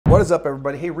What is up,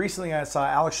 everybody? Hey, recently I saw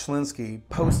Alex Schlinsky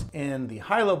post in the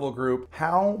high level group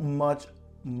how much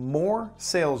more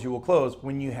sales you will close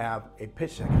when you have a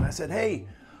pitch deck. And I said, hey,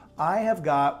 I have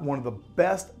got one of the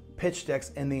best pitch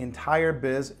decks in the entire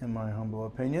biz, in my humble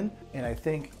opinion, and I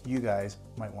think you guys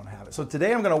might want to have it. So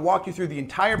today I'm going to walk you through the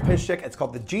entire pitch deck. It's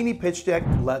called the Genie Pitch Deck.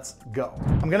 Let's go.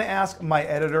 I'm going to ask my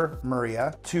editor,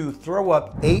 Maria, to throw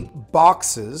up 8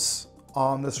 boxes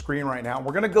on the screen right now.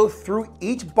 We're gonna go through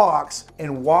each box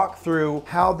and walk through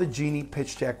how the Genie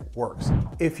Pitch Deck works.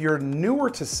 If you're newer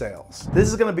to sales, this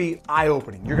is gonna be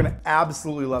eye-opening. You're gonna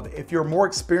absolutely love it. If you're more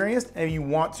experienced and you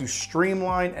want to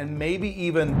streamline and maybe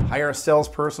even hire a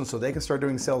salesperson so they can start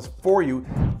doing sales for you,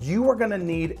 you are gonna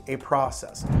need a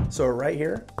process. So right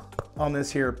here on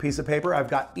this here piece of paper, I've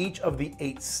got each of the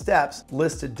 8 steps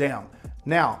listed down.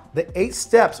 Now, the 8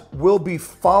 steps will be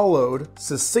followed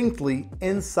succinctly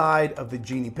inside of the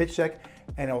Genie Pitch Deck,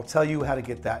 and I'll tell you how to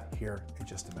get that here in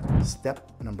just a minute.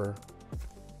 Step number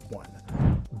 1,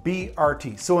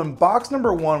 BRT. So in box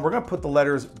number 1, we're gonna put the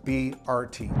letters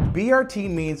BRT. BRT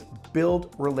means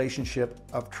build relationship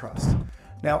of trust.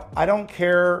 Now, I don't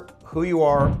care who you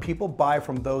are, people buy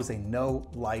from those they know,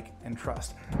 like, and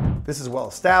trust. This is well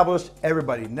established,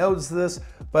 everybody knows this,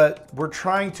 but we're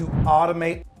trying to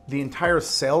automate the entire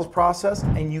sales process,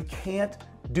 and you can't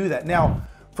do that. Now,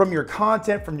 from your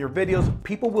content, from your videos,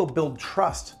 people will build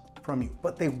trust from you,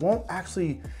 but they won't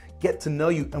actually get to know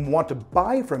you and want to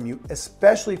buy from you,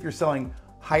 especially if you're selling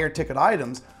higher ticket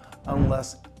items,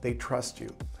 unless they trust you.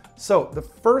 So the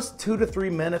first 2 to 3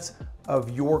 minutes of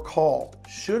your call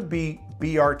should be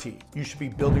BRT. You should be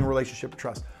building a relationship of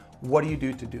trust. What do you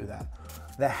do to do that?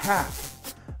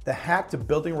 The hack to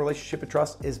building a relationship of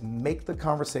trust is make the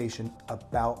conversation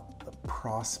about the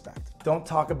prospect. Don't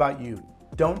talk about you.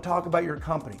 Don't talk about your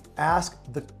company. Ask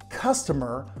the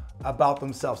customer about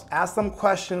themselves. Ask them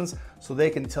questions so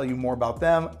they can tell you more about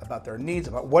them, about their needs,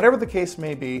 about whatever the case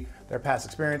may be, their past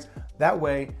experience. That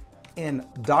way, in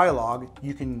dialogue,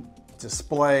 you can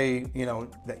display,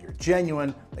 that you're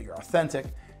genuine, that you're authentic,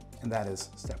 and that is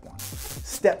step 1.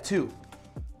 Step 2.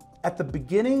 At the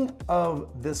beginning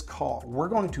of this call, we're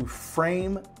going to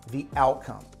frame the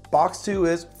outcome. Box 2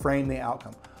 is frame the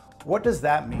outcome. What does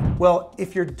that mean? Well,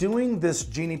 if you're doing this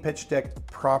Genie Pitch Deck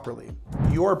properly,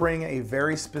 you're bringing a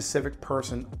very specific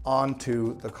person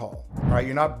onto the call, right?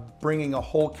 You're not bringing a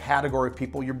whole category of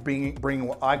people, you're bringing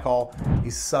what I call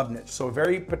a sub-niche, so a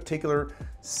very particular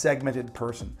segmented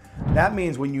person. That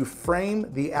means when you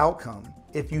frame the outcome,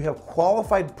 if you have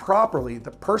qualified properly,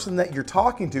 the person that you're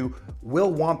talking to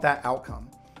will want that outcome,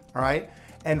 all right?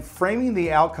 And framing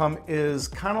the outcome is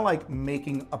kind of like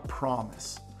making a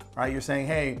promise, right? You're saying,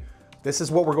 hey, this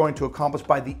is what we're going to accomplish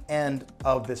by the end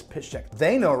of this pitch deck.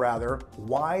 They know rather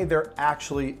why they're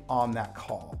actually on that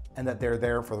call and that they're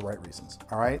there for the right reasons,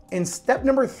 all right? In step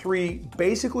number 3,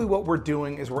 basically what we're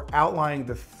doing is we're outlining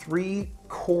the 3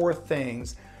 core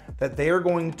things that they are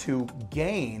going to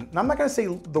gain. And I'm not gonna say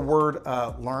the word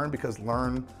learn, because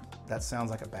learn, that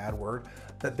sounds like a bad word,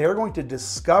 that they're going to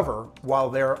discover while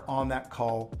they're on that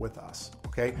call with us,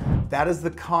 okay? That is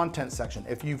the content section.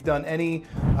 If you've done any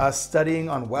studying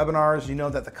on webinars, you know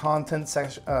that the content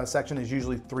section is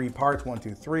usually 3 parts, 1,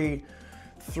 2, 3.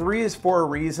 3 is for a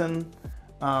reason.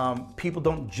 People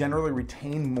don't generally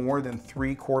retain more than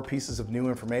 3 core pieces of new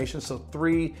information, so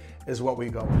 3 is what we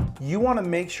go with. You want to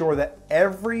make sure that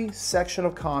every section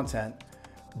of content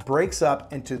breaks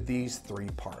up into these 3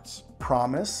 parts: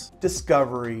 promise,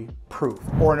 discovery, proof.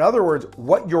 Or in other words,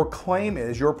 what your claim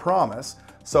is, your promise.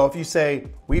 So if you say,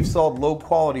 we've solved low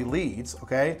quality leads,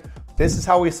 okay, this is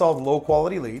how we solve low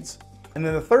quality leads. And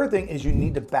then the third thing is you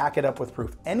need to back it up with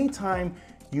proof. Anytime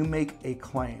you make a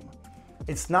claim,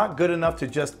 it's not good enough to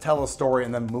just tell a story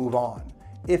and then move on.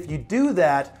 If you do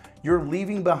that, you're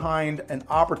leaving behind an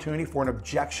opportunity for an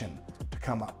objection to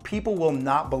come up. People will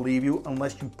not believe you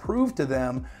unless you prove to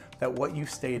them that what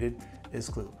you've stated is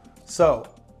true. So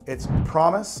it's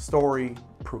promise, story,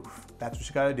 proof. That's what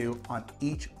you gotta do on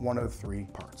each one of the 3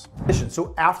 parts.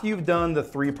 So after you've done the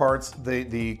 3 parts,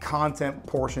 the content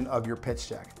portion of your pitch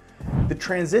deck, the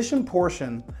transition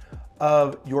portion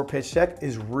of your pitch deck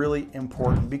is really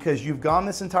important, because you've gone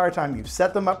this entire time, you've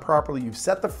set them up properly, you've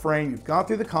set the frame, you've gone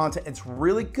through the content, it's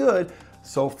really good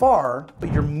so far,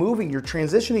 but you're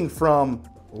transitioning from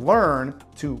learn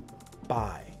to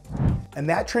buy. And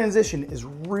that transition is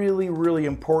really, really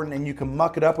important, and you can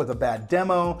muck it up with a bad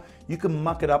demo, you can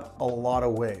muck it up a lot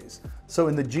of ways. So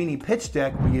in the Genie Pitch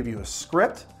Deck, we give you a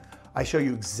script. I show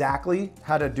you exactly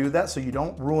how to do that so you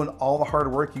don't ruin all the hard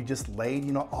work you just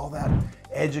laid, all that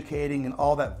educating and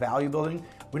all that value building.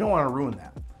 We don't want to ruin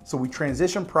that. So we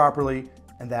transition properly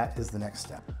and that is the next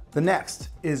step. The next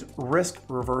is risk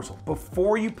reversal.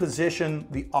 Before you position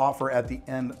the offer at the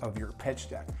end of your pitch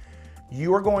deck,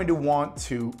 you are going to want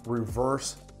to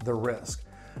reverse the risk.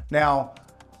 Now,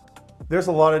 there's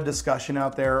a lot of discussion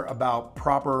out there about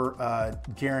proper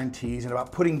guarantees and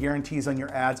about putting guarantees on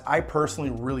your ads. I personally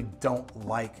really don't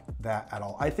like that at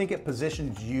all. I think it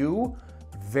positions you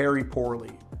very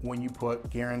poorly when you put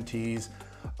guarantees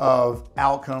of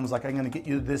outcomes like I'm gonna get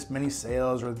you this many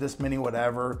sales or this many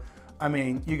whatever. I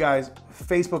mean, you guys,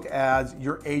 Facebook ads,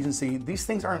 your agency, these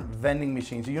things aren't vending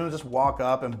machines. You don't just walk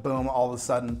up and boom, all of a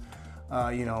sudden,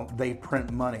 they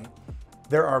print money.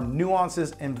 There are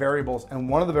nuances and variables, and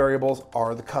one of the variables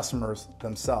are the customers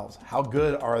themselves. How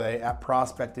good are they at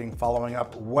prospecting, following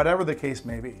up, whatever the case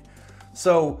may be.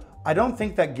 So I don't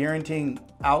think that guaranteeing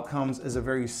outcomes is a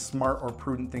very smart or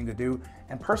prudent thing to do.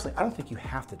 And personally, I don't think you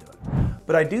have to do it.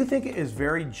 But I do think it is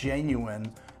very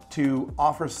genuine to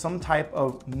offer some type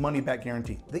of money back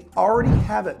guarantee. They already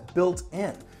have it built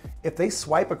in. If they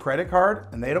swipe a credit card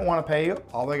and they don't want to pay you,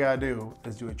 all they gotta do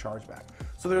is do a chargeback.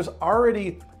 So there's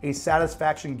already a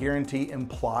satisfaction guarantee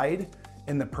implied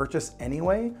in the purchase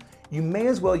anyway. You may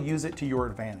as well use it to your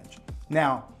advantage.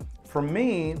 Now, for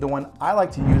me, the one I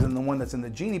like to use and the one that's in the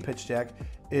Genie pitch deck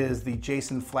is the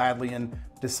Jason Fladlien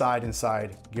Decide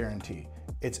Inside guarantee.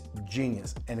 It's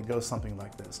genius, and it goes something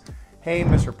like this. Hey,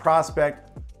 Mr.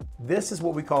 Prospect, this is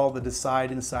what we call the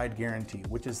Decide Inside guarantee,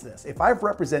 which is this. If I've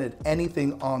represented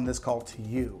anything on this call to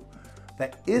you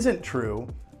that isn't true,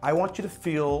 I want you to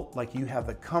feel like you have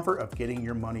the comfort of getting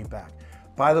your money back.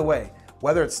 By the way,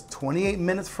 whether it's 28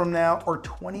 minutes from now or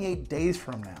 28 days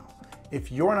from now,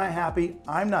 if you're not happy,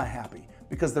 I'm not happy.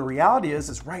 Because the reality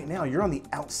is right now you're on the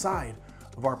outside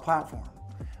of our platform.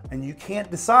 And you can't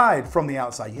decide from the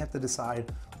outside, you have to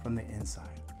decide from the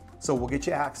inside. So we'll get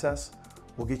you access,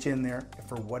 we'll get you in there. If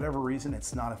for whatever reason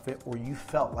it's not a fit or you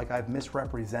felt like I've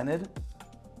misrepresented,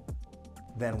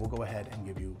 then we'll go ahead and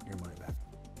give you your money back.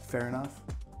 Fair enough?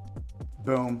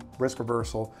 Boom, risk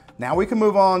reversal. Now we can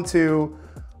move on to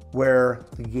where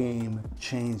the game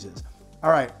changes. All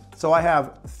right, so I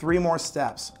have 3 more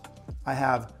steps. I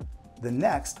have the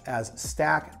next as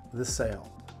stack the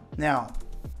sale. Now,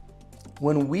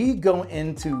 when we go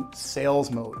into sales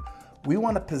mode, we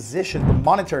want to position the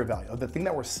monetary value of the thing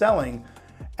that we're selling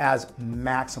as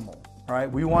maximal, all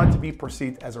right? We want it to be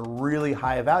perceived as a really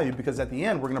high value because at the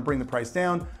end, we're going to bring the price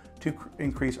down to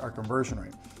increase our conversion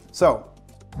rate. So,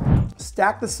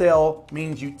 stack the sale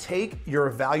means you take your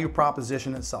value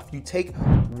proposition itself. You take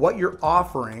what you're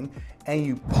offering and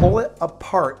you pull it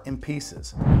apart in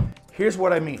pieces. Here's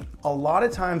what I mean. A lot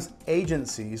of times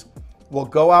agencies will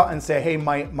go out and say, hey,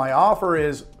 my offer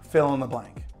is fill in the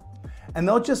blank. And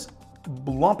they'll just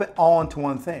lump it all into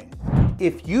one thing.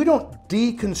 If you don't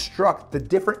deconstruct the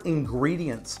different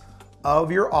ingredients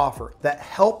of your offer that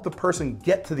help the person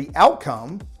get to the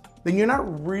outcome, then you're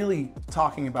not really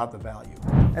talking about the value.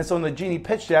 And so in the Genie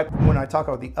pitch deck, when I talk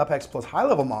about the UpHex plus high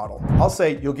level model, I'll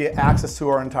say you'll get access to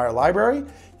our entire library,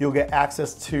 you'll get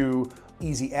access to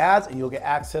easy ads, and you'll get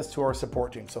access to our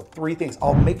support team. So 3 things.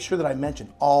 I'll make sure that I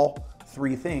mention all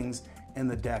 3 things in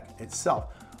the deck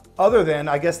itself. Other than,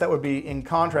 I guess that would be in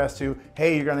contrast to,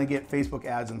 hey, you're gonna get Facebook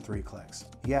ads in 3 clicks.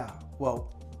 Yeah,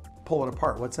 well, pull it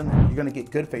apart. What's in there? You're gonna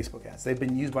get good Facebook ads. They've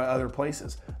been used by other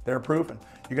places. They're proven.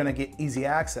 You're gonna get easy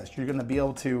access. You're gonna be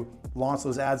able to launch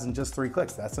those ads in just 3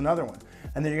 clicks. That's another one.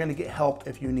 And then you're gonna get help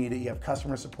if you need it. You have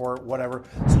customer support, whatever.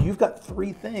 So you've got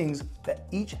 3 things that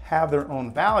each have their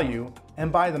own value,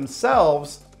 and by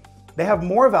themselves, they have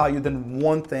more value than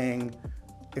one thing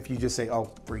if you just say,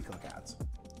 oh, 3-click ads.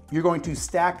 You're going to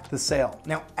stack the sale.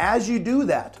 Now, as you do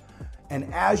that,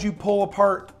 and as you pull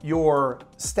apart your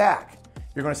stack,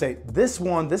 you're gonna say, this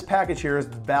package here is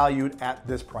valued at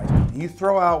this price point. You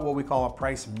throw out what we call a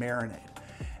price marinade.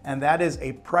 And that is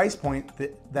a price point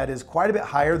that is quite a bit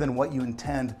higher than what you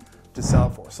intend to sell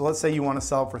for. So let's say you wanna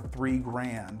sell for $3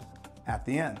 grand at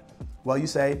the end. Well, you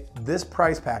say, this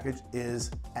price package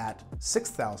is at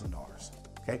 $6,000,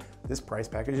 okay? This price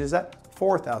package is at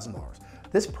 $4,000.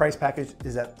 This price package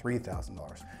is at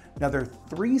 $3,000. Now there are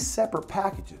 3 separate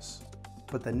packages,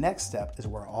 but the next step is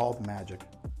where all the magic.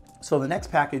 So the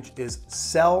next package is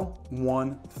sell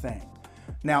one thing.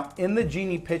 Now in the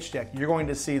Genie pitch deck, you're going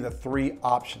to see the 3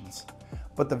 options,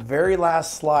 but the very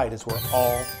last slide is where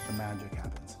all the magic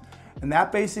happens. And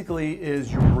that basically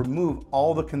is you remove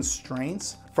all the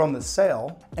constraints from the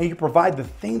sale and you provide the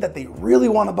thing that they really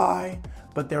want to buy,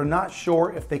 but they're not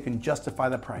sure if they can justify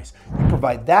the price. You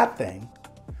provide that thing,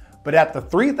 but at the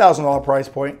 $3,000 price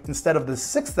point instead of the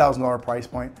 $6,000 price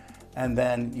point, and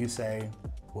then you say,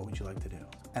 what would you like to do?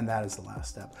 And that is the last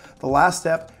step. The last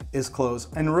step is close.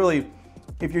 And really,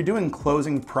 If you're doing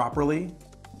closing properly,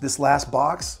 this last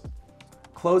box,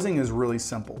 closing is really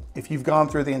simple. If you've gone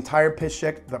through the entire pitch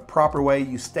deck the proper way,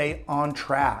 you stay on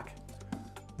track,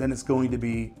 then it's going to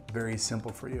be very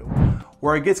simple for you.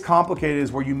 Where it gets complicated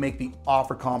is where you make the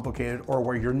offer complicated or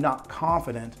where you're not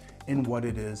confident in what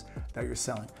it is that you're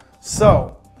selling.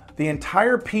 So the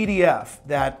entire PDF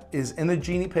that is in the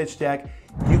Genie pitch deck,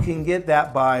 you can get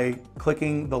that by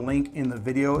clicking the link in the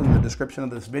video, in the description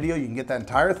of this video. You can get that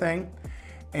entire thing,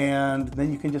 and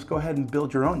then you can just go ahead and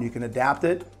build your own. You can adapt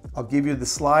it. I'll give you the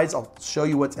slides. I'll show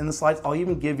you what's in the slides. I'll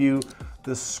even give you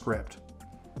the script,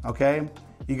 okay?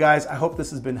 You guys, I hope this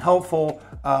has been helpful.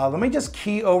 Let me just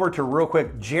key over to real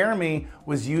quick. Jeremy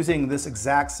was using this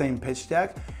exact same pitch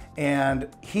deck, and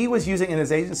he was using it in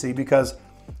his agency because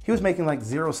he was making like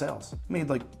 0 sales. Made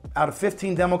like, out of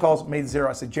 15 demo calls, made 0.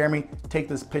 I said, Jeremy, take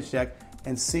this pitch deck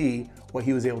and see what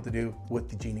he was able to do with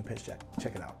the Genie pitch deck.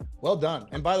 Check it out. Well done.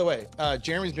 And by the way,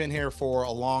 Jeremy's been here for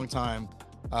a long time,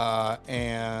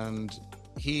 and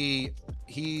he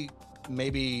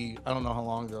maybe, I don't know how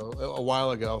long ago, a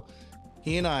while ago,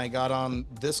 he and I got on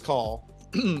this call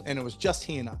and it was just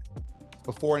he and I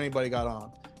before anybody got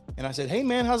on. And I said, hey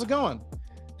man, how's it going?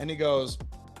 And he goes,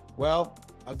 well,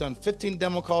 I've done 15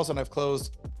 demo calls and I've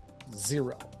closed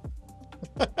 0.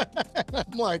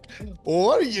 I'm like,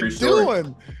 what are you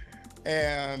doing?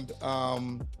 And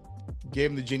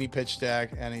gave him the Genie pitch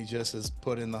deck, and he just has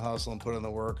put in the hustle and put in the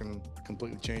work and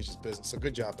completely changed his business. So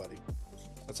good job, buddy.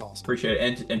 That's awesome. Appreciate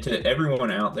it. And to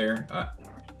everyone out there,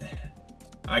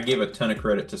 I give a ton of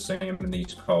credit to Sam in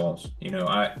these calls. You know,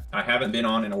 I haven't been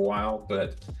on in a while,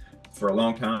 but for a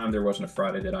long time, there wasn't a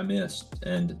Friday that I missed.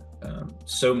 And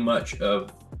so much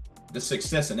of the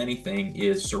success in anything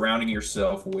is surrounding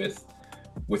yourself with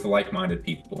like-minded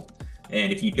people.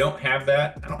 And if you don't have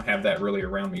that, I don't have that really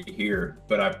around me here,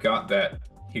 but I've got that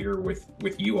here with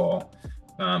you all.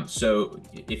 So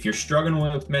if you're struggling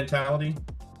with mentality,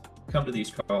 come to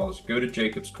these calls, go to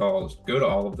Jacob's calls, go to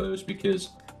all of those, because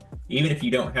even if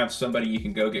you don't have somebody you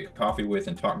can go get coffee with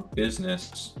and talk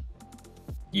business,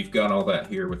 you've got all that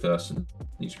here with us in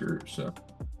these groups. So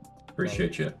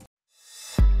appreciate you.